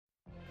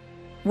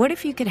What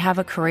if you could have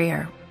a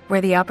career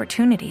where the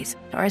opportunities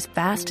are as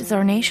vast as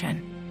our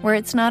nation, where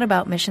it's not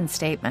about mission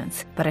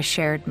statements, but a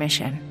shared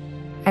mission?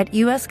 At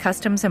U.S.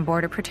 Customs and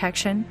Border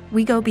Protection,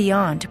 we go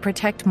beyond to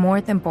protect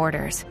more than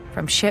borders.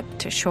 From ship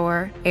to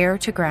shore, air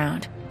to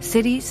ground,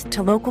 cities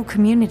to local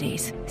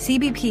communities,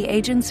 CBP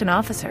agents and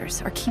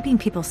officers are keeping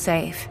people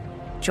safe.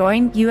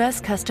 Join U.S.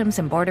 Customs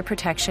and Border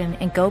Protection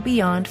and go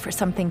beyond for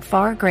something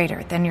far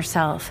greater than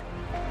yourself.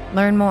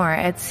 Learn more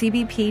at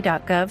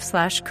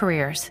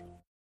cbp.gov/careers.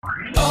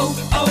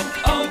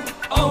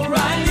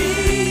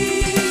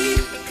 O'Reilly!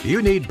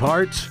 You need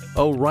parts?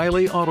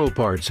 O'Reilly Auto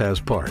Parts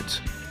has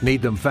parts.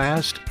 Need them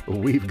fast?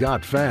 We've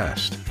got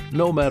fast.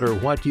 No matter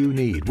what you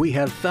need, we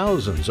have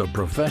thousands of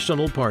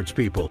professional parts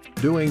people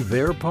doing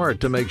their part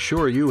to make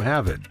sure you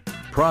have it.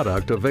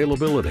 Product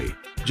availability.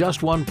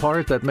 Just one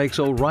part that makes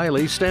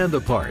O'Reilly stand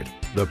apart.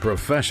 The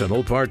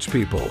professional parts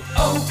people.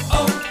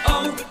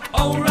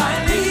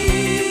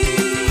 O'Reilly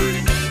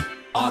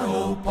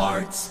Auto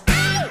Parts.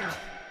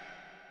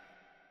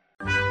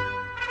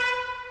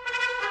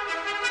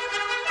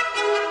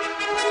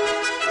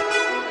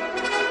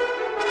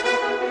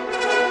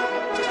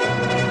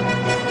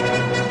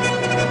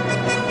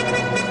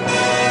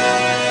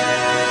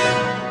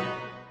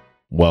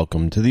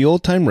 Welcome to the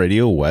Old Time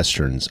Radio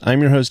Westerns.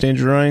 I'm your host,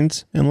 Andrew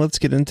Rines, and let's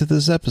get into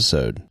this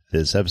episode.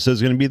 This episode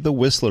is going to be The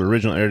Whistler.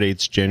 Original air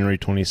dates January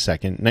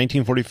 22nd,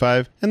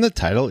 1945, and the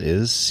title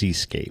is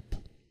Seascape.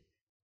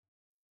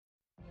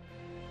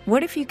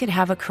 What if you could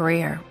have a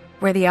career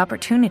where the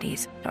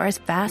opportunities are as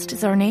vast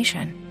as our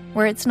nation,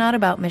 where it's not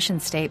about mission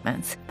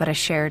statements, but a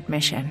shared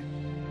mission?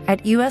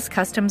 At U.S.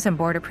 Customs and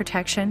Border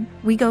Protection,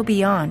 we go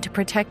beyond to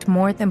protect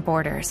more than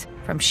borders.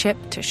 From ship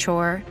to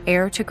shore,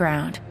 air to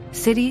ground,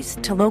 cities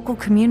to local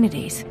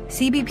communities,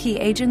 CBP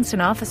agents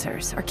and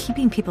officers are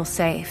keeping people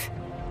safe.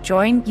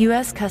 Join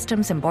U.S.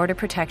 Customs and Border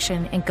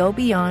Protection and go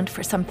beyond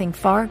for something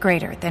far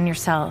greater than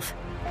yourself.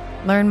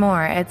 Learn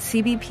more at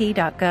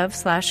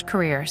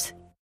cbp.gov/careers.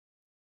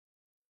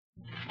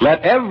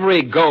 Let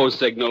every go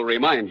signal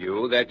remind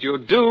you that you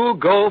do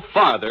go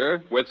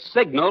farther with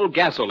Signal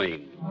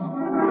gasoline.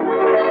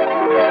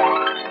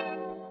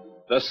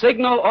 The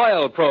Signal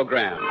Oil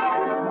Program.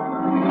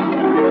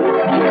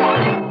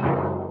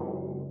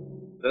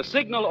 The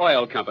Signal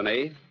Oil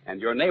Company and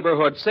your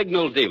neighborhood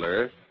Signal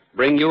dealer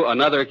bring you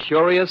another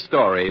curious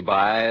story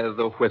by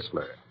the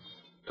Whistler.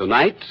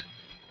 Tonight,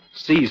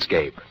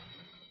 Seascape.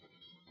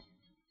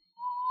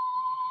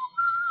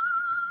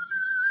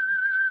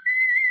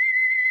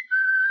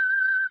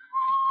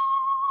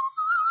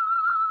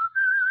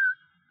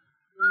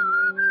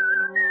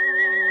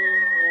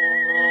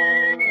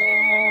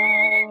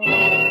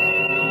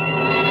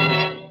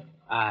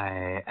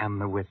 I am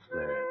the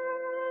Whistler,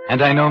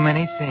 and I know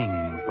many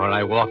things, for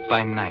I walk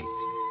by night.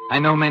 I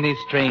know many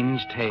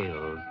strange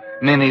tales,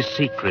 many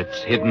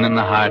secrets hidden in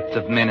the hearts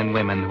of men and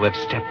women who have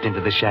stepped into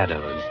the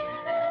shadows.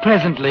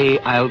 Presently,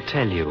 I'll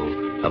tell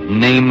you of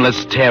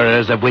nameless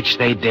terrors of which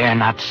they dare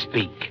not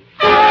speak.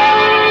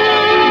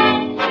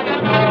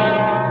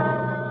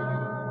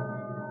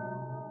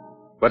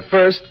 But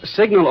first,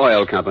 Signal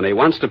Oil Company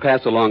wants to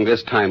pass along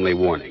this timely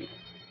warning.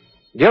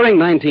 During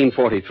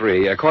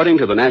 1943, according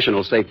to the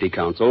National Safety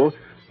Council,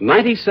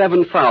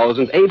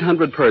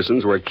 97,800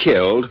 persons were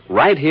killed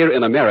right here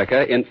in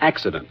America in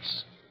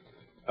accidents.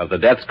 Of the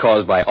deaths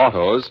caused by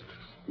autos,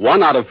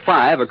 1 out of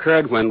 5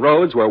 occurred when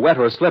roads were wet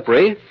or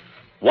slippery,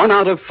 1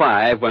 out of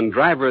 5 when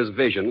drivers'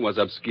 vision was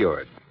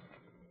obscured.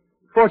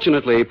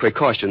 Fortunately,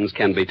 precautions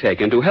can be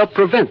taken to help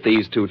prevent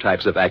these two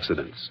types of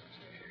accidents.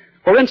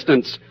 For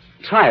instance,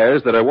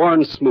 tires that are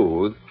worn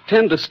smooth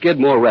tend to skid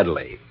more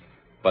readily.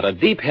 But a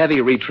deep,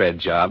 heavy retread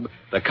job,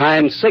 the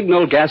kind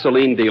Signal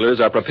gasoline dealers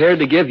are prepared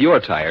to give your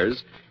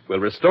tires, will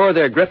restore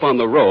their grip on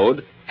the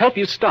road, help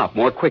you stop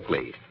more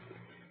quickly.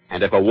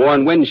 And if a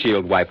worn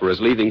windshield wiper is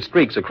leaving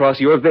streaks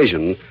across your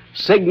vision,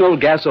 Signal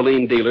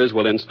gasoline dealers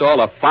will install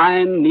a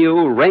fine new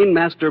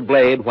Rainmaster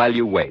blade while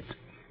you wait.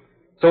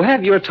 So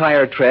have your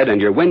tire tread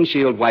and your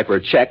windshield wiper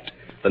checked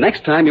the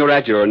next time you're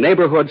at your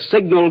neighborhood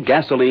Signal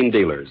gasoline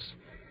dealers.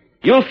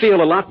 You'll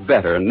feel a lot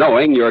better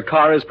knowing your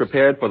car is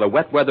prepared for the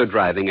wet weather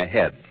driving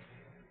ahead.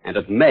 And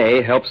it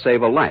may help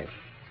save a life,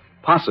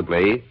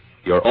 possibly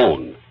your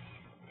own.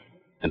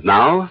 And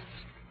now,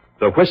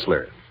 the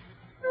Whistler.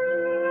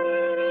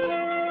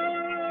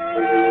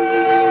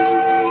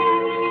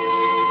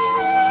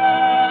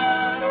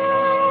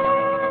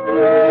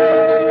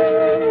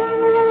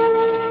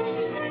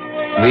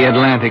 The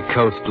Atlantic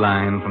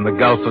coastline from the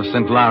Gulf of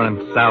St.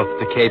 Lawrence south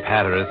to Cape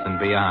Hatteras and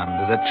beyond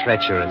is a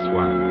treacherous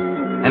one,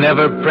 an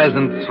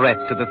ever-present threat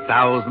to the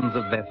thousands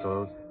of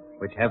vessels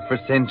which have for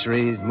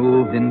centuries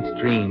moved in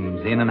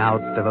streams in and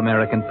out of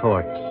American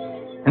ports.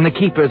 And the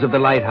keepers of the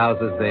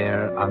lighthouses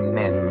there are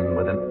men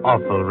with an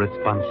awful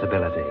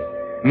responsibility.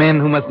 Men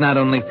who must not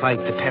only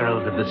fight the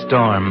perils of the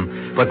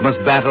storm, but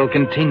must battle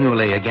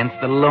continually against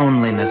the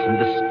loneliness and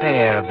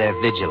despair of their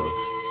vigil.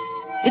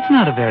 It's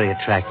not a very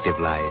attractive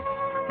life.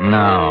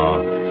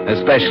 No,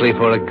 especially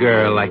for a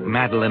girl like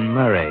Madeline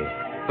Murray,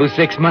 who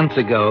 6 months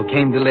ago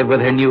came to live with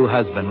her new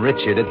husband,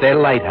 Richard, at their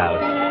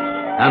lighthouse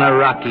on a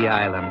rocky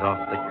island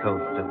off the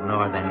coast of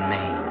northern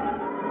Maine.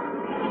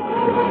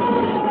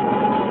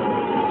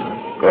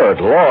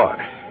 Good Lord.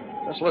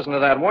 Just listen to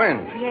that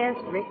wind. Yes,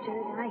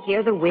 Richard, I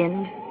hear the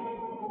wind.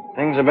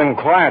 Things have been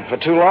quiet for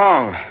too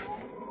long.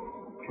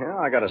 Yeah,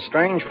 I got a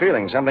strange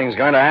feeling something's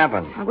going to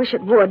happen. I wish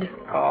it would.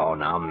 Oh,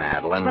 now,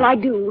 Madeline. Well, I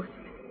do.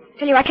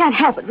 Tell you, I can't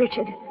help it,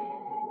 Richard.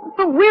 I'm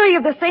so weary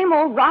of the same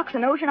old rocks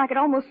and ocean I could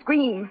almost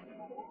scream.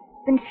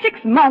 It's been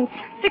 6 months,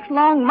 6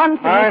 long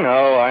months. I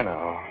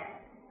know.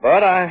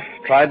 But I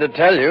tried to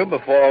tell you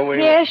before we...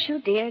 Yes, you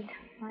did.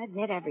 I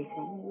admit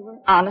everything. You were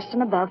honest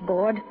and above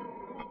board.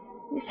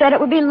 You said it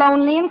would be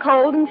lonely and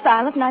cold and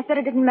silent, and I said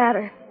it didn't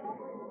matter.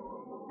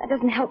 That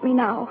doesn't help me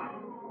now.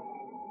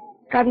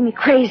 Driving me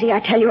crazy, I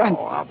tell you.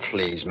 Oh,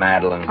 please,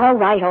 Madeline. All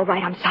right,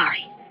 I'm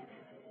sorry.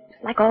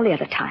 Just like all the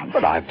other times.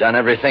 But I've done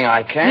everything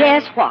I can.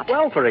 Yes, what?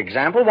 Well, for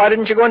example, why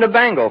didn't you go into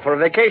Bangor for a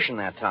vacation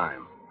that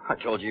time? I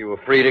told you were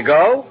free to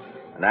go,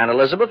 and Aunt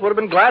Elizabeth would have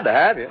been glad to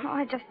have you. Oh,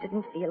 I just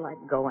didn't feel like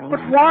going.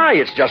 But why?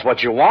 It's just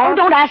what you want. Oh,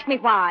 don't ask me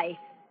why.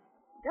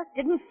 Just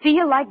didn't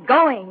feel like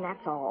going,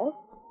 that's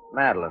all.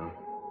 Madeline,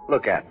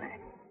 look at me.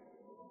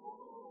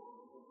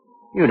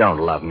 You don't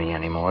love me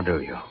anymore, do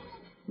you?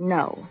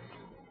 No.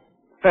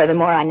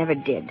 Furthermore, I never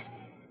did.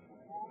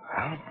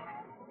 Well,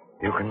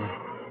 you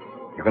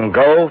can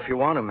go if you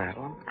want to,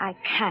 Madeline. I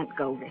can't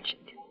go, Richard.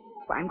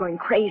 That's why I'm going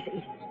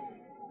crazy.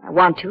 I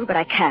want to, but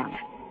I can't.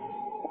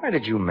 Why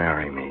did you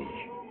marry me?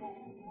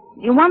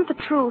 You want the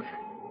truth?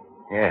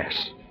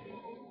 Yes.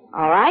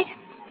 All right.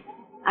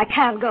 I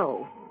can't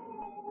go.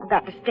 I've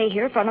got to stay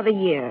here for another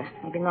year,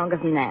 maybe longer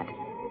than that.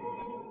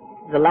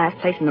 It's the last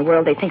place in the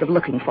world they think of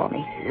looking for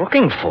me.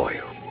 Looking for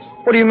you?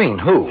 What do you mean?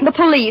 Who? The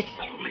police.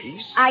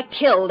 Police? I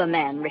killed a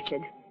man,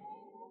 Richard.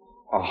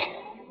 Oh,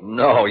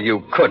 no,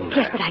 you couldn't.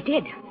 Yes, but I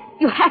did.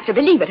 You have to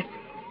believe it.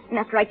 And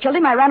after I killed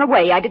him, I ran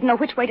away. I didn't know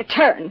which way to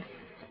turn.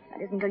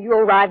 That isn't until you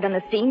arrived on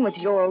the scene with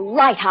your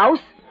lighthouse.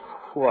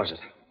 Who was it?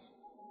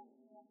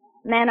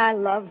 Man I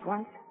loved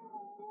once.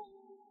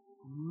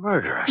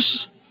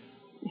 Murderous.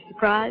 You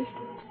surprised?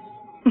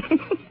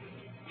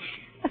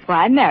 That's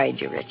why I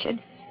married you,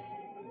 Richard.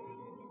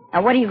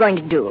 Now, what are you going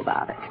to do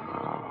about it?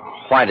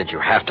 Why did you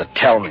have to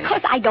tell me?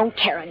 Because I don't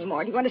care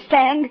anymore. Do you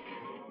understand?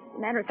 As a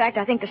matter of fact,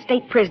 I think the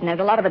state prison has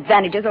a lot of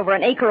advantages over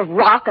an acre of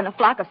rock and a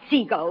flock of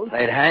seagulls.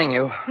 They'd hang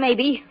you.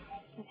 Maybe.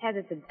 It has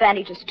its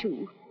advantages,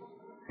 too.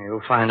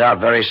 You'll find out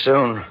very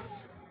soon.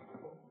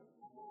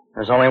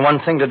 There's only one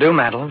thing to do,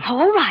 Madeline.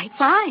 All right,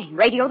 fine.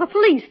 Radio the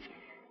police.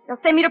 They'll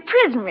send me to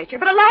prison, Richard,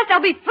 but at last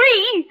I'll be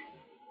free.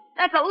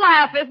 That's a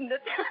laugh, isn't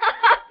it?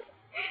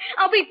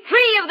 I'll be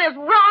free of this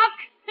rock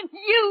and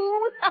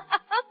you.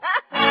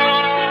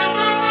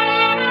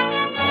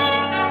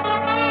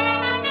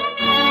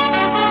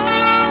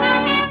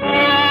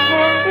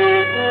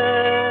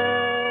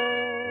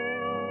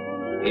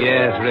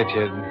 Yes,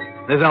 Richard.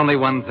 There's only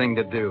one thing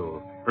to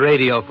do.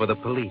 Radio for the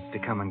police to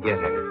come and get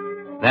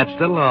her. That's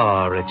the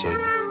law,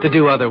 Richard. To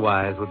do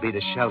otherwise would be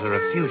to shelter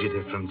a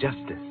fugitive from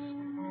justice.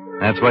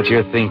 That's what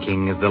you're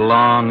thinking as the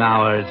long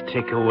hours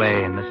tick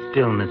away in the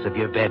stillness of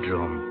your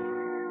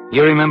bedroom.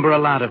 You remember a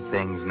lot of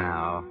things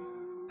now.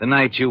 The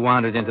night you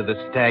wandered into the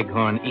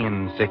Staghorn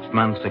Inn 6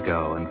 months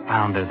ago and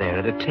found her there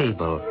at a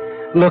table,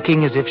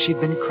 looking as if she'd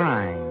been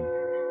crying.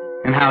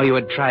 And how you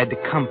had tried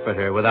to comfort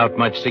her without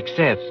much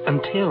success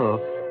until,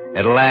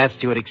 at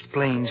last, you had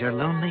explained your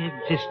lonely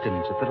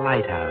existence at the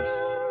lighthouse.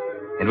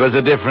 It was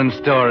a different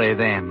story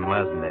then,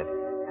 wasn't it?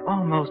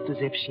 Almost as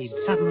if she'd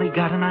suddenly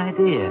got an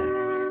idea.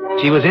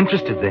 She was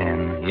interested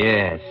then,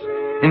 yes.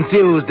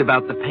 Enthused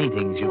about the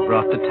paintings you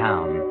brought to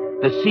town.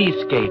 The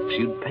seascapes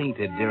you'd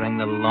painted during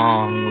the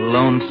long,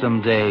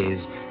 lonesome days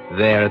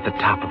there at the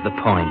top of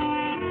the point.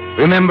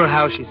 Remember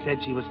how she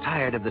said she was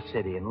tired of the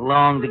city and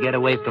longed to get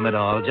away from it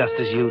all, just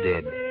as you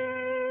did.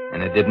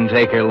 And it didn't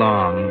take her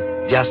long,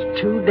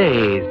 just 2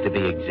 days to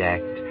be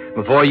exact,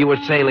 before you were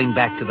sailing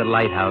back to the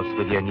lighthouse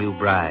with your new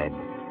bride.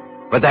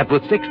 But that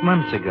was 6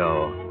 months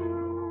ago.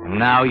 And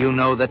now you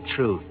know the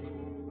truth.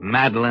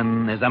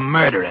 Madeline is a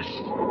murderess.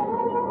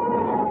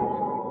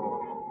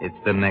 It's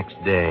the next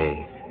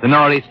day. The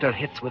nor'easter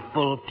hits with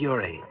full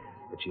fury,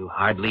 but you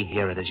hardly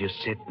hear it as you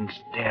sit and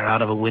stare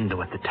out of a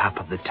window at the top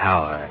of the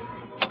tower.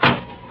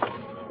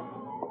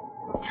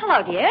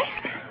 Hello, dear.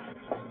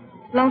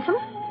 Lonesome?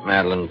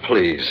 Madeline,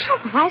 please. Oh,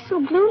 why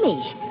so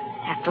gloomy?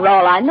 After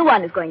all, I'm the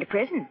one who's going to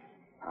prison.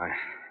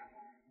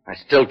 I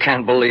still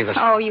can't believe it.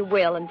 Oh, you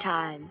will in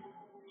time.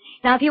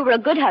 Now, if you were a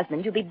good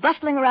husband, you'd be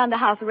bustling around the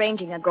house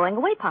arranging a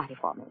going-away party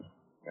for me.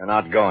 You're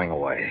not going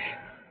away.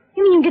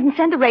 You mean you didn't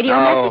send the radio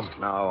message?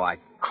 No, I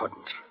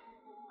couldn't.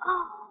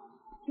 Oh,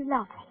 you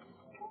love me.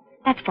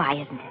 That's why,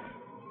 isn't it?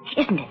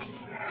 Isn't it?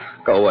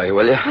 Go away,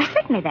 will you? Well,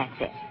 certainly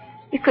that's it.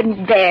 You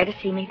couldn't bear to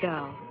see me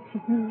go.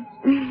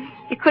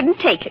 You couldn't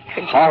take it,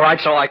 could you? All right,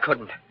 so I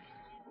couldn't.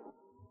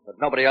 But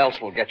nobody else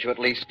will get you, at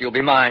least. You'll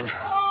be mine.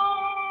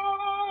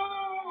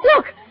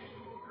 Look!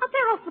 Up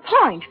there off the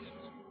point.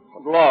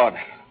 Good Lord.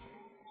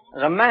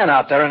 There's a man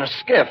out there in a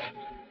skiff.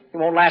 He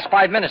won't last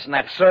 5 minutes in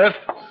that surf.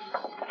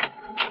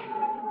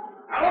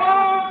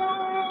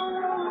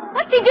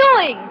 What's he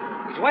doing?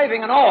 He's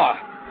waving an oar.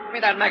 Give me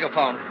that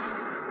megaphone.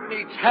 He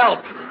needs help.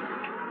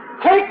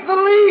 Take the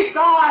lead,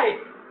 guy!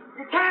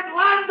 You can't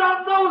land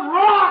on those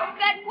rocks!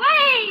 That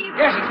wave!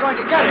 Yes, he's going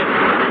to get it.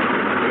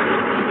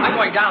 I'm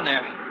going down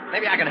there.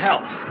 Maybe I can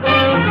help.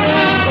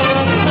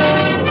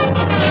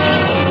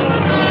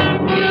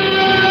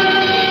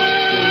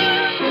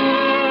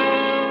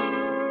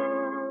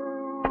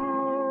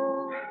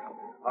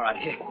 All right,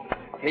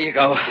 here you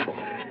go.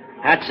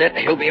 That's it.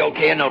 He'll be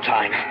okay in no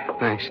time.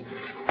 Thanks.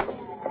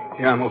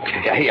 Yeah, I'm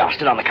okay. Yeah, here you are.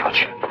 Sit on the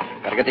couch.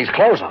 Gotta get these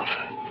clothes off.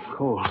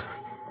 Cold.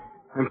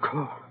 I'm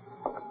cold.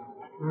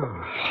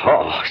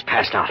 Oh, he's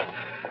passed out.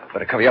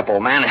 Better cover you up,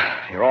 old man.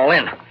 You're all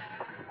in.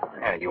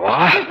 There you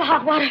are. Here's the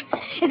hot water.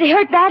 Is he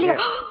hurt badly? Yeah.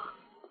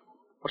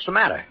 What's the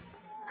matter?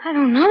 I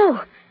don't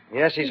know.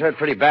 Yes, he's hurt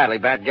pretty badly.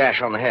 Bad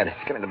gash on the head.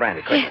 Give me the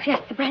brandy, quick.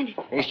 Yes, the brandy.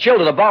 He's chilled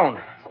to the bone.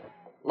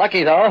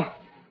 Lucky, though.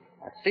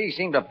 That sea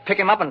seemed to pick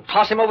him up and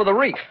toss him over the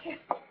reef.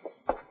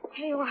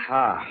 Here you are.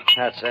 Ah,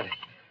 that's it.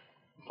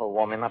 We'll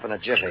warm him up in a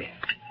jiffy.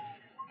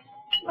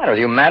 What's the matter with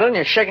you, Madeline?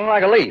 You're shaking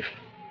like a leaf.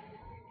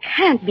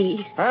 Can't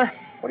be. Huh?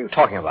 What are you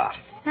talking about?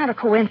 Not a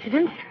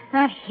coincidence.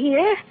 Not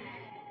here.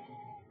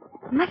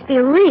 There must be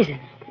a reason.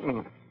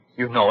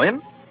 You know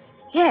him?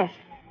 Yes.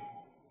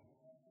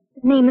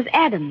 His name is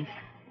Adams.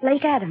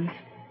 Blake Adams.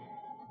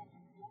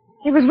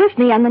 He was with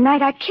me on the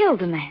night I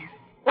killed a man.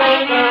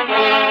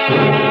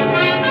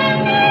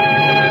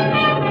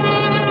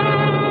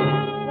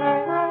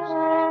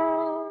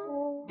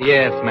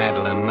 Yes,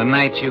 Madeline, the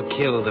night you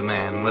killed a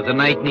man was a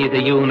night neither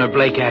you nor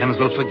Blake Adams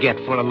will forget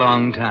for a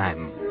long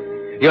time.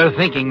 You're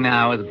thinking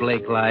now, as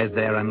Blake lies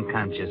there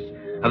unconscious,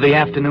 of the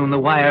afternoon the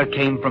wire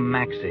came from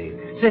Maxie,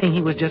 saying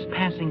he was just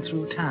passing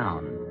through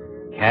town.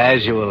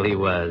 Casual he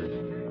was,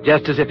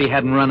 just as if he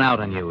hadn't run out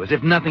on you, as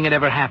if nothing had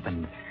ever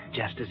happened,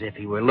 just as if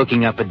he were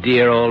looking up a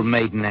dear old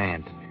maiden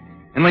aunt.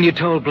 And when you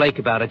told Blake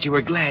about it, you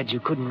were glad you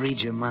couldn't read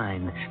your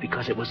mind,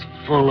 because it was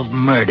full of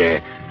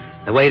murder.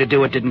 The way to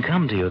do it didn't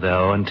come to you,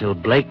 though, until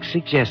Blake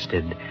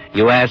suggested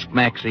you ask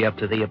Maxie up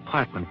to the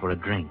apartment for a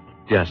drink,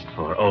 just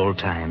for old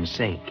time's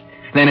sake.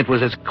 Then it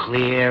was as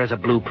clear as a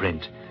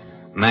blueprint.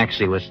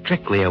 Maxie was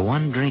strictly a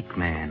one-drink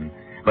man,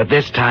 but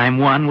this time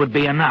one would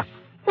be enough.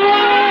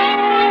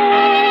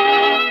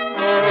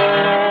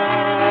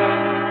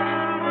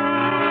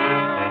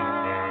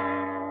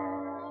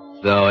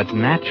 So it's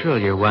natural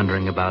you're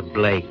wondering about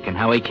Blake and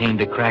how he came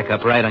to crack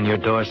up right on your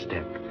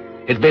doorstep.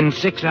 It's been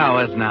 6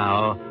 hours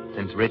now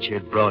since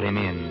Richard brought him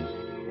in,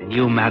 and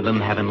you,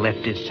 Madeline, haven't left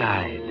his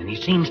side, and he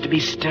seems to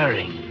be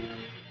stirring.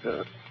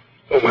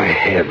 My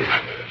head.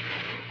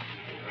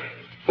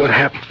 What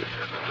happened?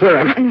 Where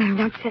am I?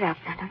 Don't sit up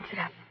now. Don't sit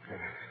up.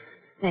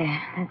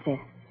 There, that's it.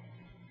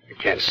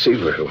 I can't see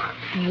very well.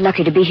 You're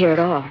lucky to be here at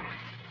all.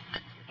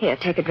 Here,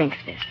 take a drink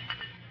of this.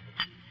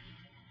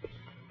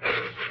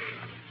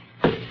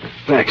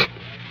 Thanks.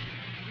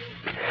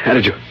 How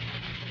did you...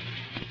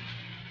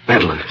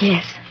 Madeline?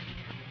 Yes.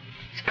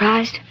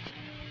 Surprised?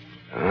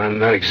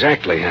 Not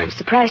exactly. I'm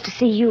Surprised to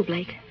see you,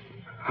 Blake.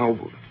 How...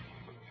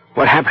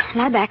 What happened?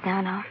 Lie back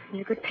now.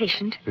 You're a good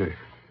patient. Hmm.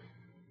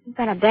 You've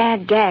got a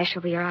bad gash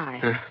over your eye.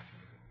 Huh?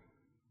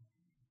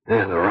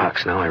 Yeah, the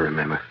rocks. Now I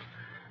remember.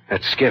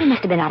 That skiff. You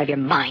must have been out of your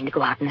mind to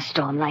go out in a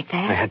storm like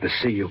that. I had to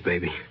see you,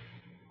 baby.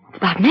 It's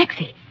about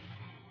Maxie.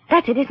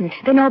 That's it, isn't it?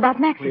 They know about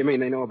Maxie. What do you mean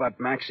they know about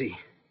Maxie?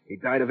 He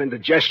died of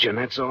indigestion,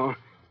 that's all.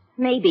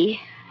 Maybe.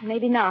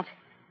 Maybe not.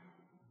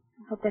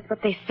 I hope that's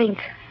what they think.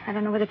 I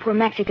don't know whether poor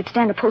Maxie could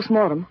stand a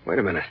post-mortem. Wait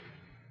a minute.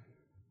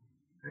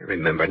 I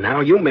remember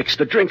now. You mixed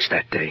the drinks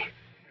that day.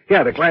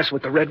 Yeah, the glass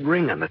with the red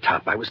ring on the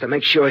top. I was to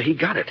make sure he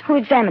got it. Who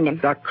examined him?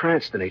 Doc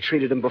Cranston. He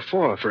treated him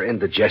before for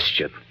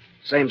indigestion.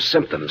 Same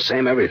symptoms,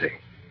 same everything.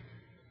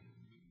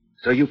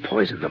 So you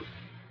poisoned him.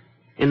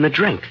 In the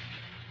drink.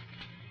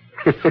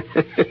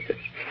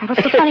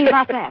 What's so funny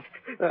about that?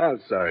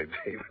 I'm sorry,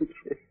 baby.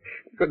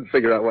 Couldn't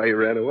figure out why you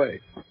ran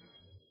away.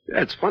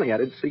 That's funny. I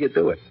didn't see you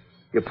do it.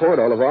 You poured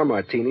all of our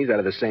martinis out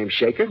of the same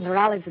shaker. There were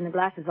olives in the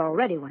glasses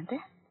already, weren't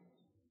there?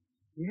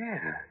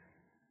 Yeah.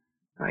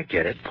 I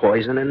get it.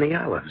 Poison in the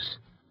olives.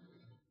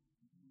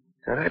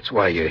 So that's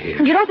why you're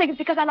here. You don't think it's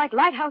because I like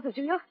lighthouses,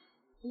 do you?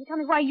 Can you tell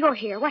me why you're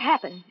here? What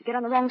happened? You get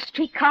on the wrong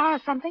streetcar or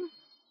something?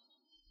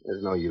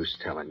 There's no use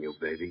telling you,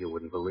 baby. You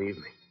wouldn't believe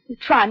me. You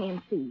try me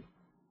and see.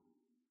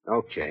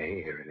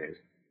 Okay, here it is.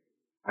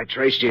 I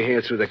traced you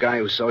here through the guy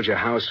who sold your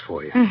house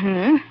for you.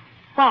 Mm-hmm.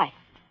 Why?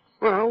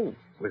 Well,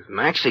 with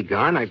Maxie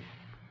gone,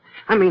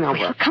 I mean,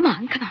 Well, come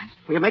on.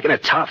 You're making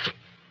it tough.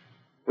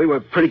 We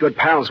were pretty good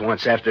pals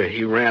once after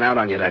he ran out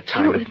on you that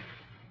time. Wait a minute.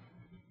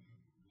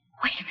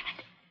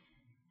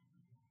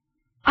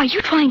 Are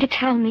you trying to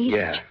tell me?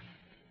 Yeah.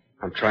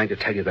 I'm trying to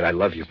tell you that I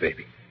love you,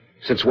 baby.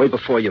 Since way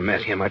before you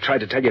met him, I tried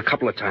to tell you a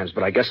couple of times,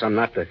 but I guess I'm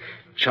not the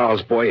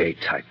Charles Boyer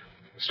type.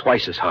 It's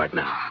twice as hard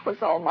now. It was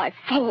all my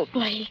fault,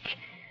 Blake.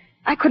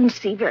 I couldn't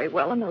see very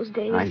well in those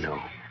days. I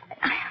know.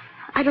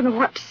 I don't know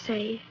what to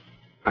say.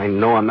 I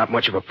know I'm not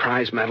much of a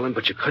prize, Madeline,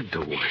 but you could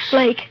do worse.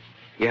 Blake.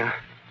 Yeah?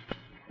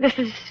 This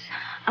is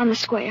on the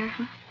square,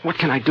 huh? What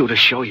can I do to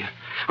show you?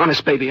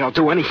 Honest, baby, I'll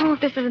do anything. Oh,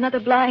 if this is another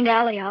blind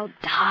alley, I'll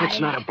die.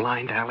 It's not a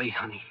blind alley,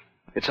 honey.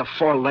 It's a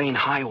 4-lane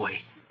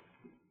highway.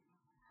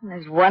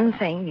 There's one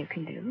thing you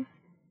can do.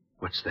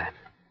 What's that?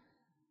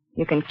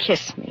 You can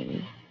kiss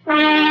me.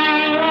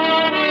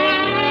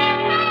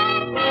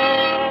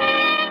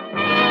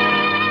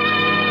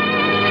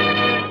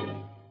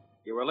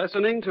 You are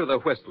listening to The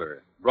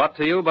Whistler, brought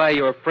to you by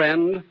your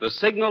friend, the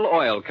Signal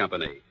Oil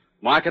Company,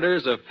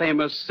 marketers of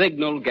famous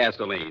Signal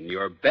gasoline,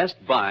 your best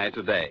buy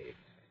today.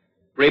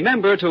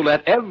 Remember to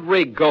let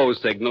every go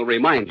signal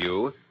remind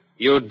you,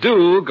 you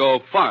do go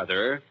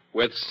farther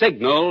with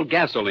Signal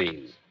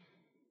gasoline.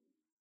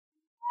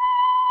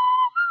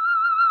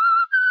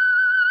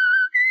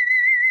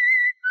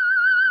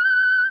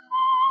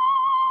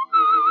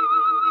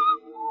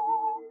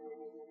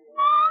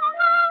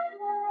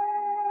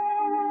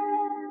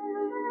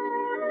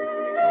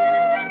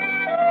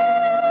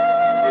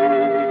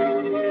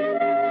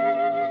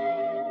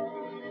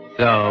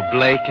 So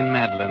Blake and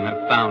Madeline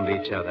have found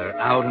each other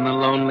out in a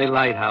lonely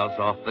lighthouse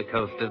off the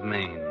coast of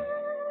Maine.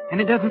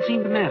 And it doesn't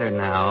seem to matter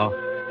now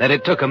that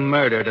it took a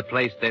murder to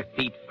place their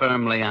feet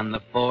firmly on the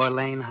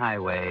 4-lane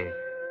highway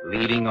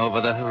leading over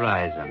the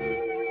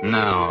horizon.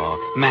 No,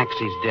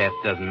 Maxie's death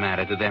doesn't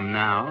matter to them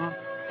now.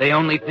 They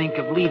only think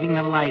of leaving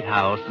the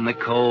lighthouse and the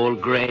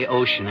cold, gray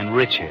ocean and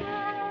Richard.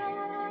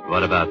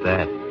 What about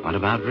that? What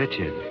about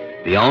Richard?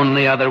 The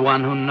only other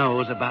one who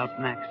knows about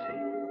Maxie.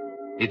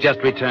 He's just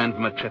returned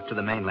from a trip to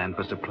the mainland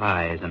for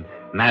supplies, and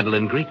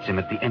Madeline greets him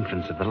at the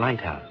entrance of the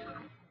lighthouse.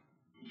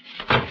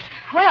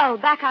 Well,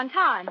 back on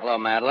time. Hello,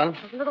 Madeline.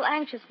 I was a little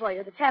anxious for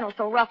you. The channel's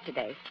so rough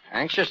today.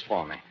 Anxious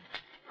for me?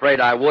 Afraid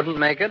I wouldn't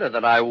make it or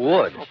that I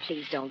would? Oh,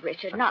 please don't,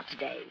 Richard. Not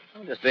today.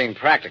 I'm just being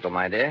practical,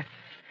 my dear.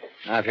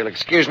 Now, if you'll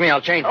excuse me, I'll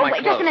change my wait,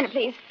 clothes. just a minute,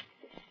 please.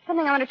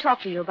 Something I want to talk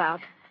to you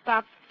about.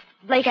 About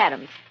Blake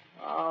Adams.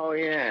 Oh,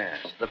 yes.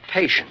 The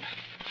patient.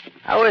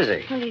 How is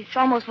he? Well, he's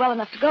almost well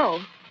enough to go.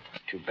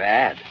 Too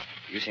bad.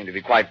 You seem to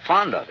be quite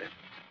fond of him.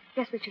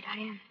 Yes, Richard, I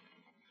am.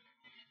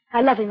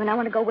 I love him, and I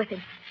want to go with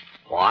him.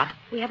 What?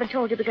 We haven't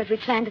told you because we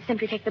planned to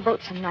simply take the boat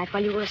some night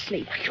while you were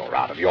asleep. You're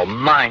out of your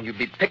mind. You'd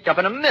be picked up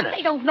in a minute.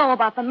 They don't know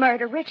about the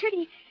murder, Richard.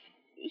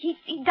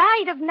 He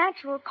died of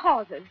natural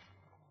causes.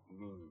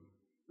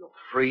 You're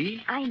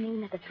free? I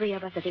mean that the three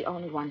of us are the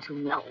only ones who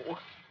know.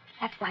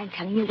 That's why I'm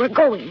telling you we're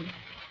going.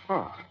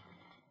 Huh.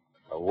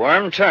 The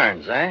worm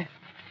turns, eh?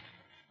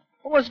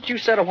 What was it you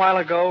said a while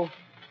ago?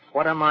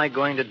 What am I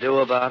going to do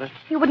about it?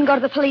 You wouldn't go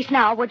to the police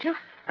now, would you?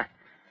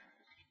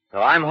 So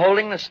I'm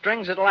holding the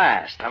strings at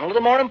last. I'm a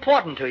little more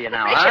important to you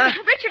now, huh?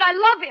 Richard, I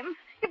love him.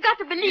 You've got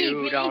to believe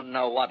me. You don't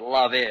know what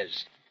love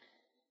is.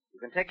 You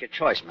can take your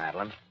choice,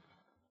 Madeline.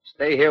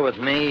 Stay here with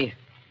me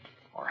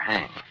or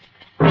hang.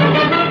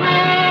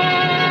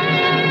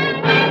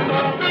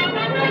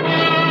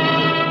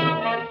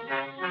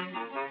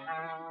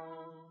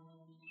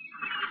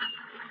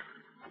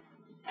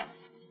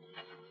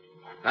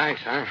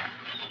 Thanks, huh?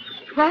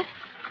 What?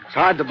 It's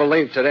hard to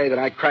believe today that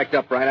I cracked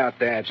up right out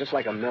there, just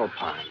like a mill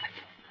pond.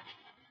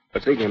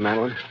 What's eating you,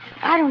 Madeline?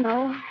 I don't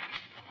know.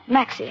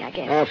 Maxie, I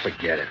guess. Oh,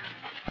 forget it.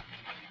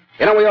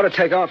 You know, we ought to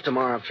take off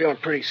tomorrow. I'm feeling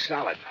pretty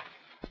solid.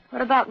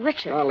 What about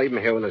Richard? I'll leave him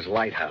here with his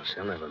lighthouse.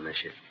 He'll never miss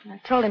you. I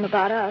told him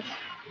about us.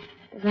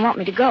 Doesn't want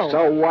me to go.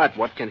 So what?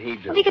 What can he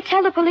do? Well, he could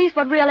tell the police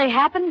what really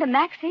happened to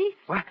Maxie.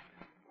 What?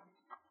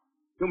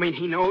 You mean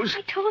he knows?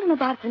 I told him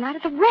about it the night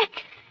of the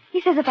wreck.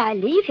 He says if I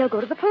leave, he'll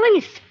go to the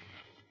police.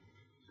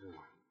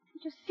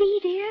 Did you see,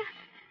 dear?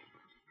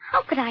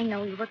 How could I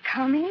know you were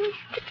coming?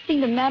 It didn't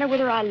seem to matter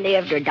whether I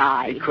lived or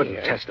died. He couldn't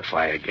dear.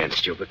 testify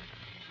against you, but...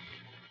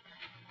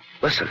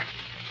 Listen,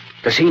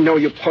 does he know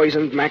you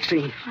poisoned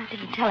Maxie? I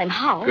didn't tell him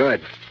how.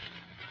 Good.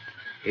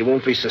 He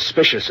won't be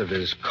suspicious of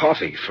his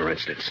coffee, for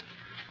instance.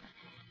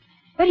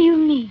 What do you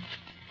mean?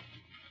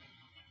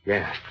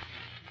 Yeah.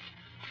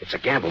 It's a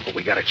gamble, but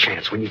we got a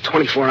chance. We need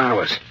 24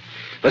 hours.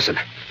 Listen,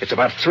 it's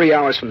about 3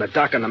 hours from the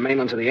dock on the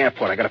mainland to the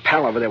airport. I got a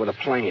pal over there with a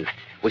plane.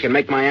 We can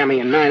make Miami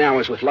in 9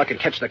 hours with luck and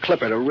catch the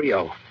Clipper to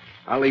Rio.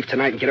 I'll leave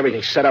tonight and get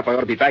everything set up. I ought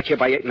to be back here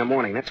by 8 in the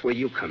morning. That's where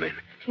you come in.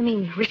 You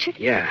mean Richard?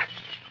 Yeah.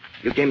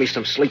 You gave me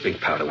some sleeping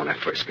powder when I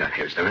first got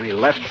here. Is there any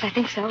left? Yes, I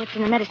think so. It's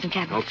in the medicine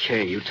cabinet.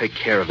 Okay, you take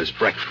care of his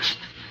breakfast.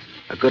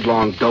 A good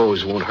long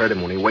doze won't hurt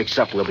him. When he wakes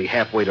up, we'll be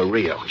halfway to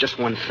Rio. Just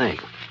one thing.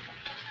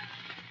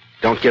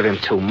 Don't give him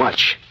too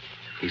much.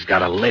 He's got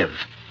to live.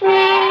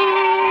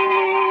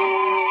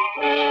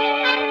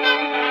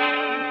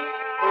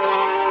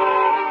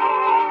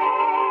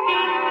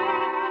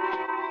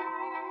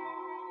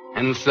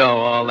 And so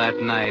all that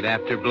night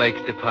after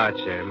Blake's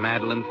departure,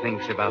 Madeline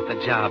thinks about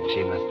the job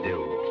she must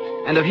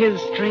do, and of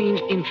his strange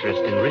interest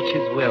in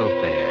Richard's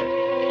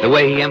welfare, the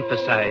way he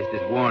emphasized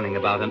his warning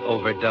about an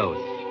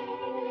overdose.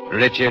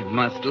 Richard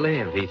must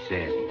live, he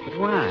said. But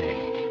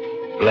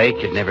why? Blake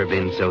had never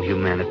been so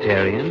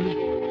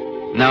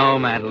humanitarian. No,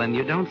 Madeline,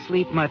 you don't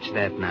sleep much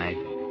that night,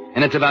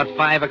 and it's about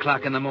 5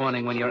 o'clock in the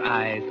morning when your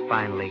eyes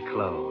finally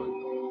close.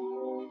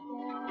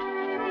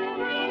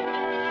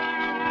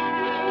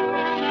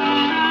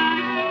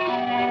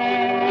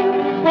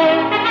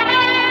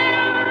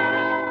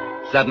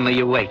 Suddenly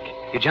you wake.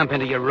 You jump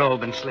into your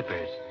robe and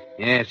slippers.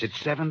 Yes, it's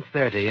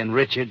 7:30 and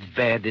Richard's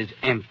bed is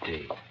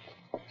empty.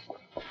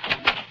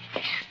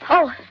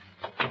 Oh.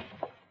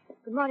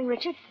 Good morning,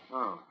 Richard.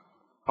 Oh.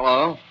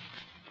 Hello.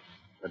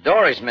 The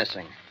door is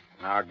missing.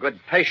 And our good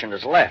patient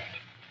has left.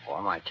 Or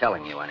am I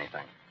telling you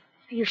anything?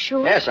 Are you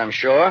sure? Yes, I'm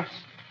sure.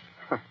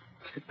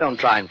 Don't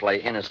try and play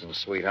innocent,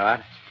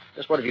 sweetheart.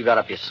 Just what have you got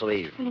up your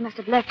sleeve? Well, he must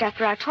have left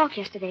after our talk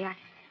yesterday.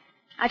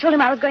 I told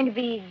him I was going to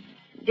be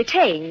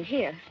detained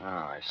here. Oh,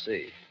 I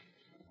see.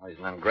 Well, he's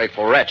an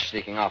ungrateful wretch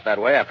sneaking off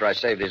that way after I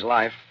saved his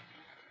life.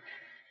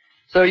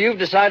 So you've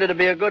decided to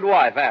be a good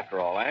wife after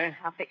all, eh?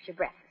 I'll fix your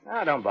breakfast.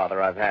 No, don't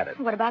bother. I've had it.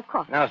 What about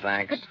coffee? No,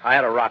 thanks. I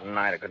had a rotten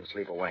night. I couldn't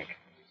sleep a wink.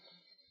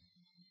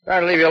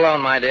 Sorry to leave you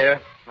alone, my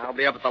dear. I'll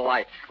be up at the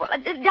light. Well,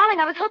 darling,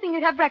 I was hoping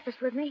you'd have breakfast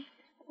with me.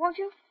 Won't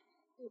you?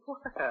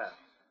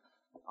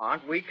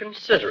 Aren't we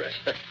considerate?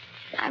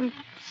 I'm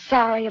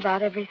sorry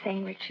about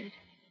everything, Richard.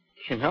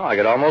 You know, I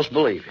could almost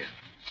believe you.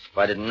 If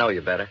I didn't know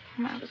you better.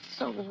 I was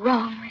so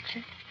wrong,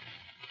 Richard.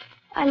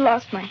 I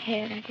lost my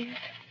head, I guess.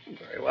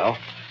 Very well.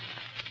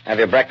 Have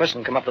your breakfast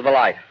and come up to the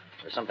light.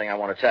 There's something I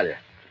want to tell you.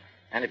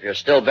 And if you're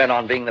still bent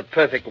on being the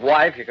perfect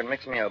wife, you can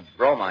mix me a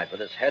bromide for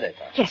this headache.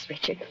 Yes,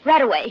 Richard.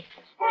 Right away.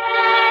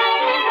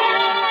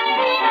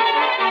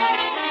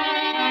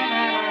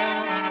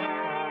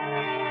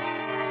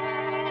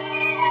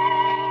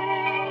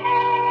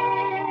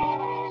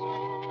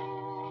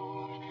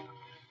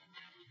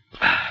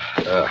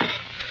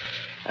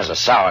 Has a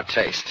sour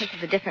taste. This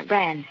is a different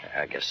brand.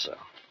 I guess so.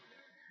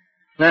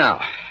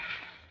 Now,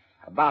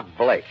 about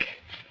Blake.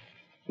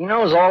 He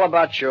knows all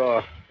about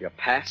your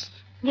past?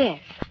 Yes.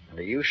 And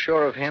are you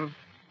sure of him?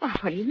 Well,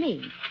 what do you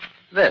mean?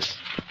 This.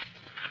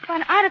 Well,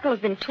 an article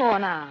has been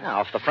torn out. Now,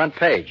 off the front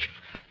page.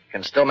 You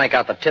can still make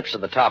out the tips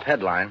of the top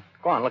headline.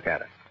 Go on, look at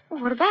it.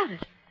 Well, what about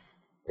it?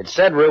 It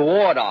said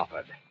reward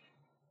offered.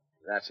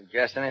 Does that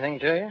suggest anything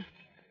to you?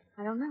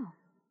 I don't know.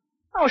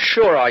 How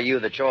sure are you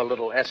that your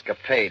little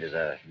escapade is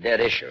a dead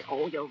issue?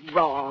 Oh, you're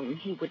wrong.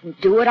 He wouldn't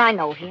do it. I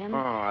know him. Oh,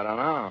 I don't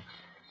know.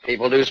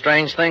 People do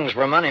strange things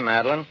for money,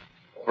 Madeline.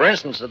 For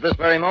instance, at this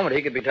very moment,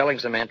 he could be telling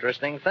some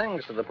interesting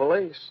things to the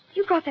police.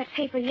 You brought that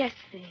paper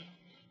yesterday.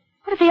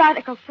 What did the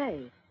article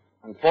say?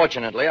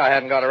 Unfortunately, I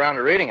hadn't got around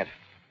to reading it.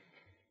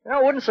 You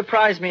know, it wouldn't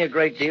surprise me a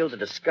great deal to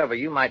discover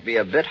you might be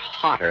a bit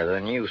hotter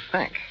than you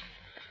think.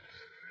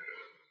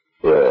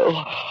 Well,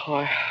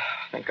 I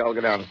think I'll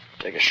go down and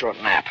take a short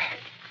nap.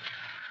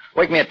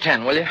 Wake me at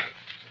 10, will you?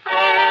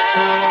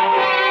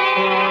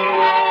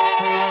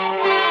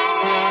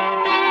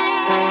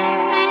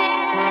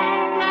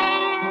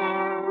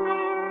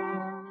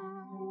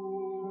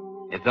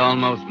 It's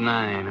almost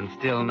 9 and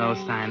still no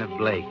sign of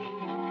Blake.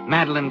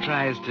 Madeline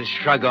tries to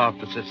shrug off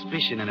the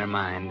suspicion in her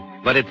mind,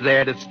 but it's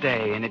there to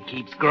stay, and it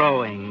keeps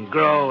growing.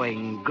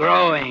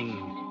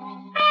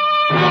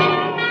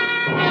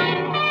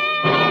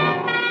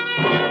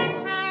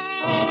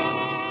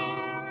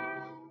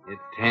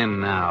 It's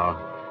 10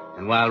 now.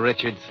 And while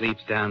Richard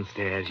sleeps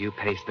downstairs, you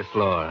pace the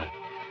floor.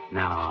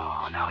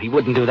 No, he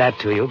wouldn't do that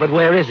to you, but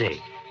where is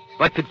he?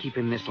 What could keep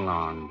him this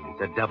long?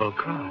 It's a double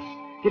cross.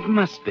 It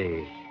must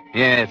be.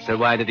 Yes, so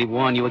why did he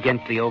warn you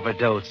against the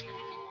overdose?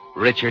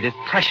 Richard is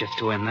precious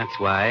to him, that's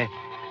why.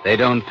 They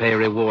don't pay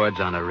rewards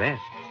on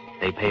arrests.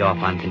 They pay off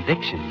on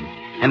conviction.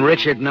 And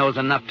Richard knows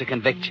enough to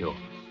convict you.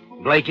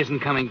 Blake isn't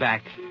coming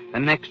back. The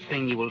next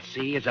thing you will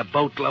see is a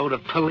boatload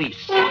of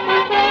police.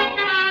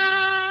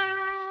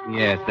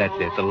 Yes, that's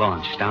it, the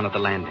launch, down at the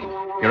landing.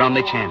 Your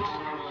only chance.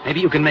 Maybe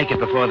you can make it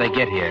before they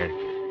get here.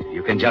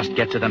 You can just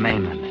get to the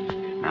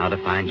mainland. Now to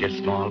find your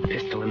small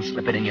pistol and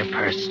slip it in your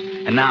purse.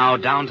 And now,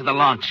 down to the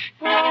launch.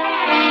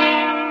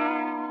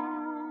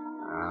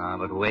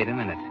 But wait a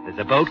minute. There's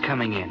a boat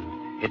coming in.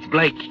 It's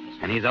Blake,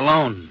 and he's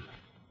alone.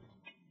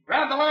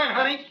 Grab the line,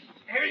 honey.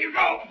 Here you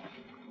go.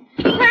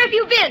 Where have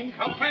you been?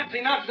 Don't fancy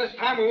nuts this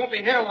time. We won't be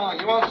here long.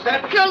 You all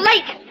set? You're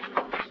late.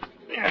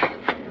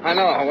 I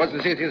know. It wasn't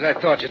as easy as I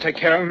thought. You take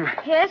care of him?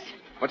 Yes?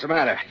 What's the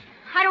matter?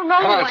 I don't know.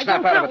 Come on, I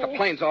snap don't out of know. it. The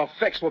plane's all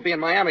fixed. We'll be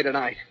in Miami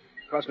tonight.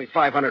 Cost me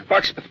 $500,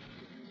 but...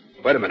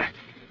 Wait a minute.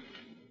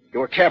 You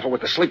were careful with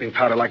the sleeping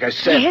powder, like I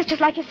said. Yes,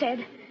 just like you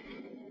said.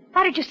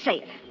 Why did you say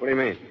it? What do you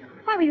mean?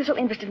 Why were you so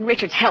interested in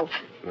Richard's health?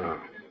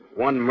 Oh,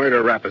 one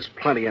murder rap is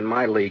plenty in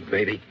my league,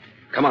 baby.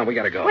 Come on, we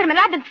gotta go. Wait a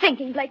minute. I've been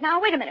thinking, Blake, now.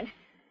 Wait a minute.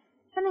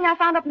 Something I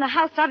found up in the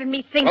house started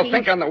me thinking. Well,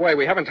 think on the way.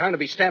 We haven't time to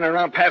be standing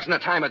around passing the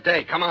time of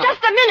day. Come on.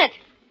 Just a minute.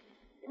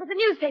 It was a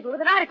newspaper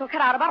with an article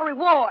cut out about a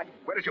reward.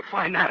 Where did you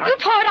find that? You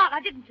tore it out, now,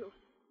 didn't you?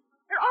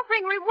 They're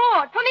offering a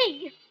reward for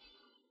me.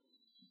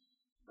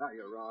 No,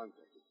 you're wrong,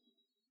 baby.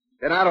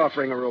 They're not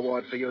offering a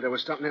reward for you. There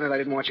was something in it I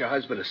didn't want your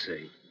husband to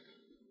see.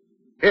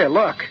 Here,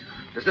 look.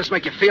 Does this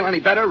make you feel any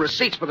better?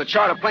 Receipts for the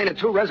charter plane and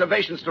 2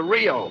 reservations to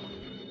Rio.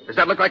 Does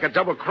that look like a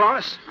double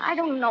cross? I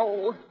don't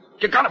know.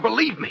 You gotta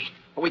believe me.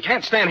 But we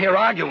can't stand here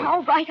arguing.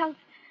 All right,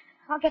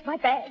 I'll get my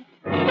bag.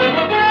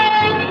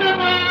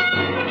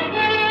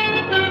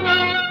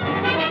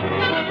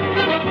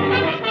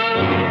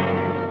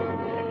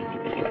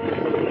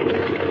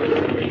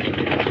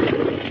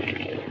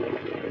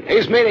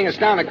 He's meeting us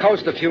down the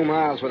coast a few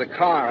miles with a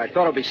car. I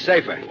thought it'd be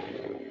safer.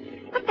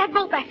 What's that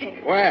boat back there?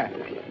 Where?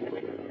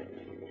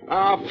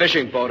 Oh,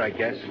 fishing boat, I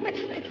guess.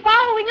 It's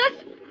following us?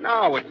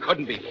 No, it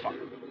couldn't be fun.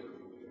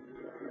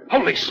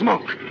 Holy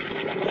smoke!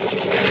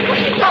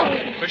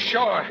 Whoa! For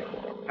sure.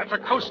 That's a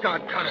Coast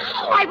Guard cutter.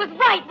 Oh, I was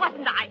right,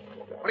 wasn't I?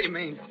 What do you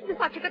mean? You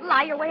thought you could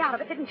lie your way out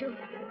of it, didn't you?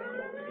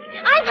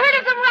 I've heard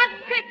of some rough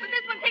tricks, but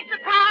this one takes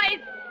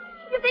surprise.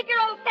 You think you're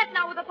all set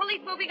now with the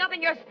police moving up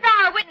and your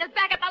star witness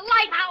back at the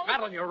lighthouse?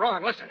 Madeline, you're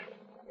wrong. Listen.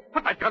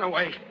 Put that gun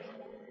away.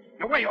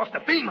 You're way off the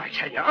beam, I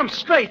tell you. I'm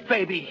straight,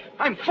 baby.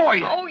 I'm for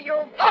you. Oh,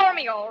 you're for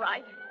me, all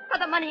right. For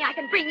the money I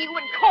can bring you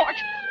in court.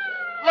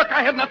 Look,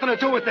 I had nothing to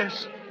do with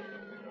this.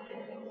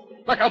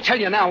 Look, I'll tell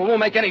you now, it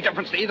won't make any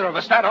difference to either of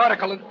us. That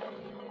article...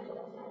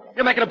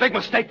 You're making a big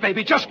mistake,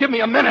 baby. Just give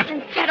me a minute.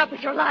 And fed up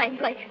with your lying,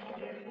 Blake.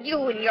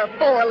 You and your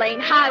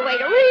 4-lane highway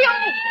to Rio.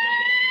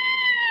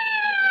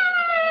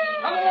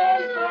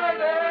 Hello,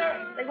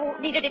 there. They won't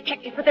need a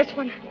detective for this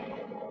one.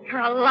 You're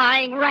a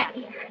lying rat.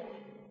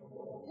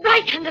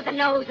 Right under the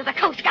nose of the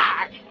Coast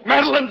Guard.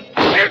 Madeline!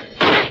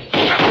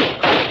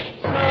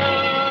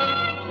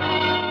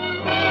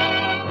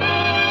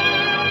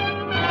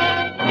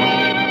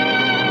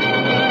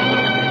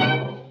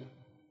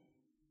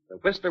 The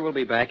Whistler will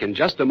be back in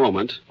just a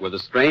moment with a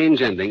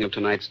strange ending of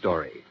tonight's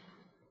story.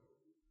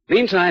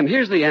 Meantime,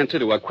 here's the answer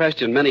to a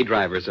question many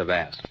drivers have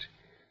asked.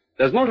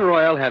 Does motor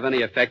oil have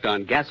any effect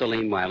on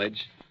gasoline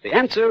mileage? The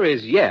answer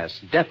is yes,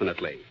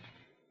 definitely.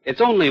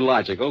 It's only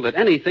logical that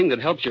anything that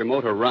helps your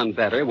motor run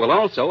better will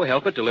also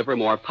help it deliver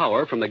more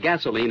power from the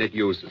gasoline it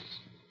uses.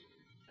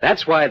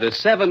 That's why the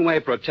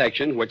 7-way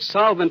protection which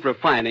Solvent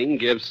Refining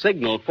gives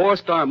Signal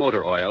 4-Star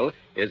Motor Oil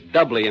is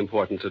doubly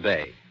important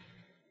today.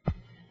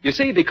 You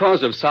see,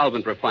 because of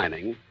Solvent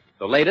Refining,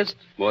 the latest,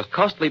 most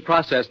costly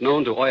process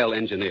known to oil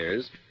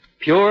engineers,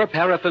 pure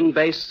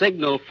paraffin-based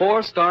Signal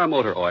 4-Star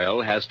Motor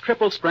Oil has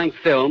triple-strength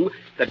film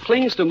that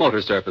clings to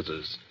motor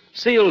surfaces,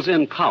 seals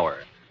in power,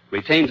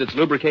 retains its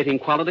lubricating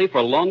quality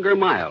for longer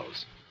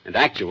miles, and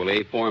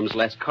actually forms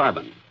less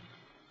carbon.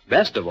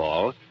 Best of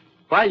all,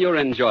 while you're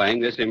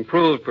enjoying this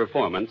improved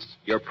performance,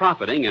 you're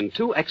profiting in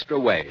 2 extra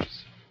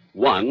ways.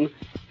 1,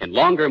 in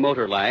longer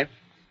motor life,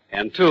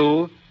 and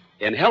 2,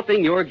 in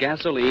helping your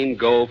gasoline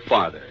go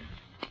farther.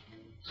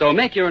 So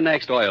make your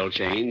next oil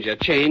change a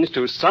change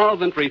to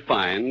solvent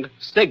refined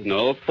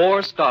Signal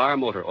 4-Star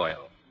Motor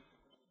Oil.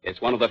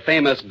 It's one of the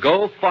famous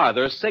Go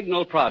Farther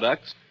Signal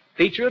products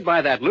featured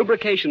by that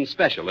lubrication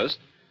specialist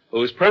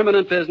whose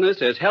permanent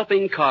business is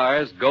helping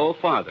cars go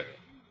farther.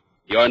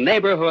 Your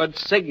neighborhood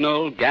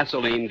Signal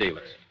gasoline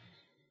dealer.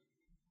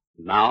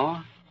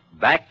 Now,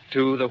 back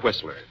to the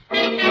Whistler.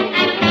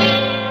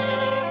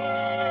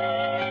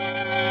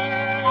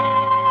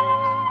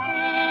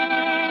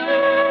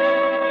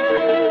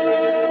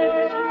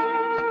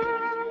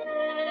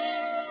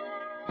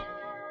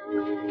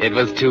 It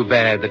was too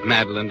bad that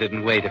Madeline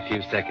didn't wait a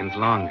few seconds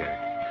longer,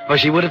 or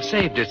she would have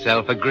saved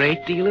herself a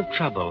great deal of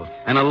trouble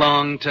and a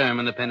long term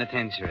in the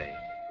penitentiary.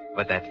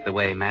 But that's the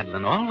way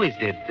Madeline always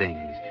did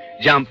things.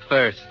 Jump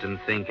first and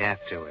think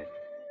afterward.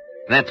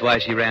 That's why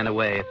she ran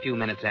away a few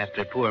minutes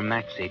after poor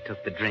Maxie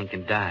took the drink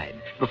and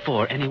died,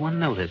 before anyone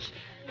noticed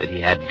that he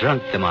had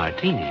drunk the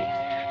martini,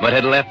 but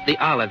had left the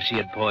olive she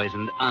had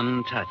poisoned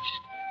untouched.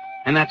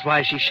 And that's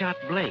why she shot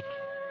Blake,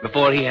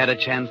 before he had a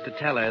chance to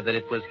tell her that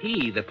it was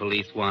he the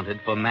police wanted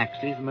for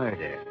Maxie's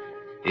murder.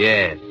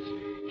 Yes,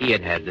 he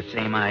had had the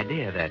same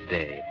idea that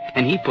day,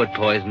 and he put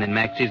poison in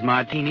Maxie's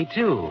martini,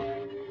 too.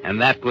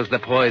 And that was the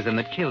poison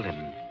that killed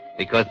him,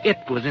 because it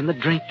was in the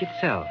drink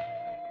itself.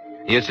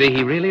 You see,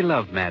 he really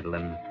loved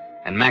Madeline,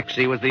 and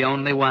Maxie was the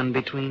only one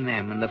between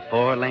them and the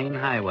 4-lane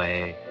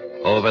highway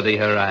over the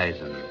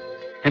horizon.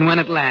 And when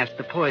at last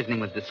the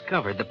poisoning was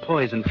discovered, the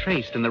poison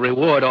traced, and the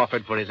reward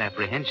offered for his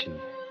apprehension,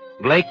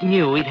 Blake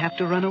knew he'd have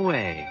to run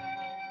away.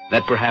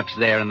 That perhaps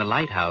there in the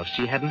lighthouse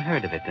she hadn't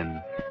heard of it and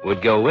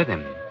would go with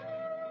him.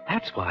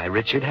 That's why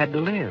Richard had to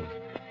live.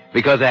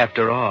 Because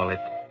after all,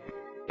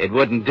 it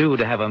wouldn't do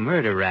to have a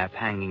murder rap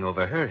hanging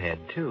over her head,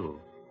 too.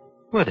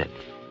 Would it?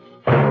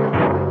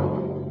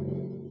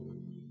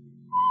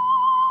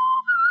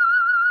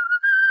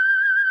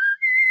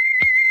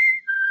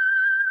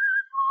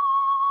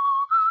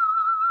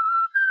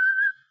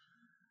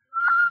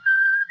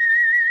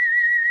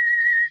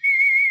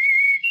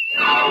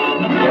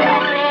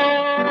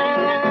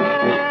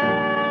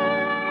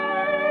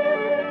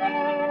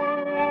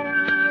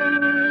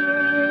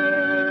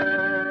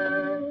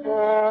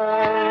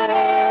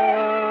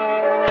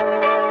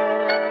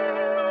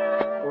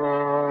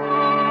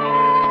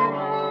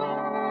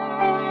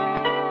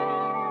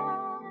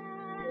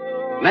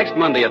 Next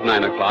Monday at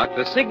 9 o'clock,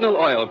 the Signal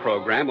Oil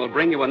program will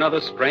bring you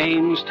another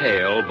strange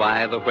tale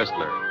by the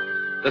Whistler.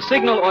 The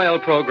Signal Oil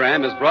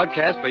program is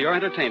broadcast for your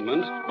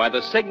entertainment by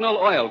the Signal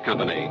Oil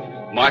Company,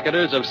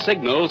 marketers of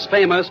Signal's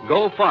famous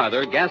Go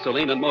Farther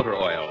gasoline and motor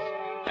oil,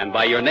 and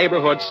by your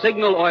neighborhood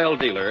Signal Oil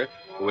dealer,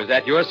 who is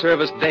at your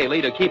service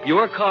daily to keep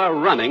your car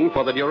running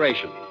for the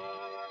duration.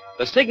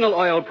 The Signal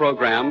Oil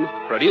program,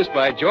 produced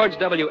by George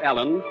W.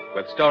 Allen,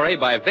 with story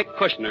by Vic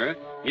Kushner,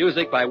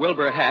 music by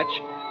Wilbur Hatch,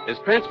 is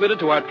transmitted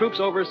to our troops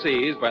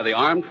overseas by the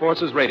Armed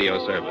Forces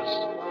Radio Service.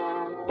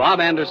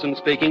 Bob Anderson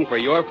speaking for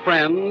your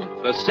friend,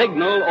 the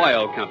Signal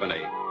Oil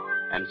Company,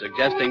 and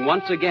suggesting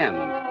once again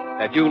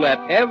that you let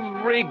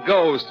every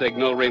go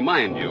signal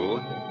remind you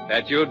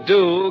that you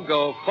do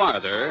go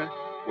farther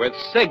with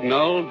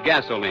Signal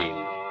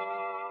gasoline.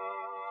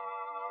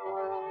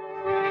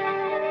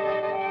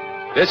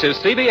 This is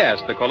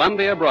CBS, the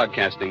Columbia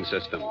Broadcasting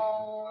System.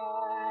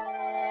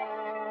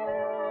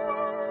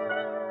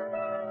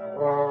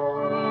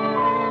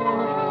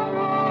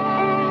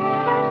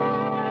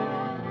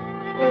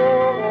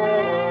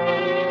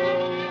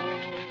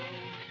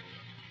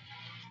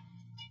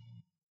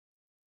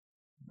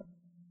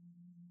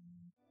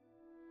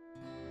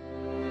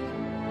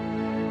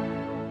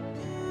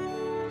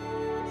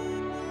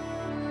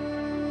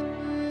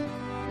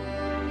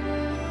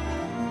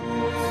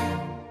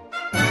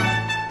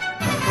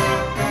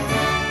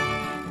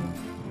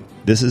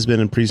 This has been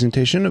a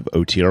presentation of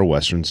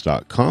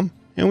OTRWesterns.com,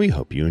 and we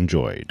hope you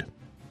enjoyed.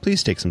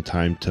 Please take some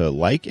time to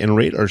like and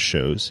rate our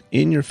shows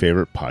in your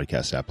favorite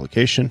podcast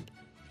application.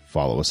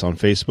 Follow us on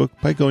Facebook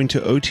by going to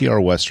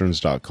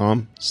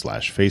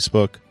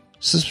OTRWesterns.com/Facebook.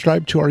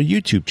 Subscribe to our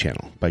YouTube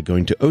channel by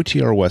going to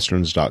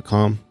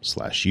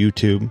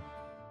OTRWesterns.com/YouTube.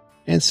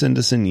 And send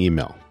us an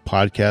email,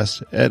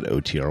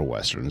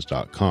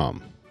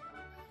 podcast@OTRWesterns.com.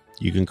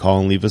 You can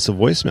call and leave us a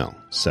voicemail,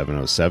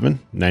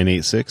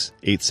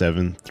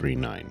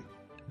 707-986-8739.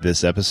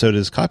 This episode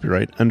is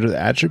copyright under the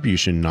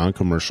Attribution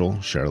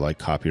Non-Commercial Share-alike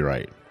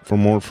copyright. For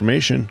more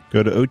information,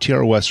 go to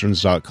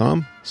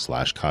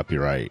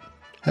OTRWesterns.com/copyright.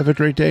 Have a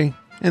great day,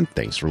 and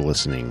thanks for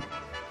listening.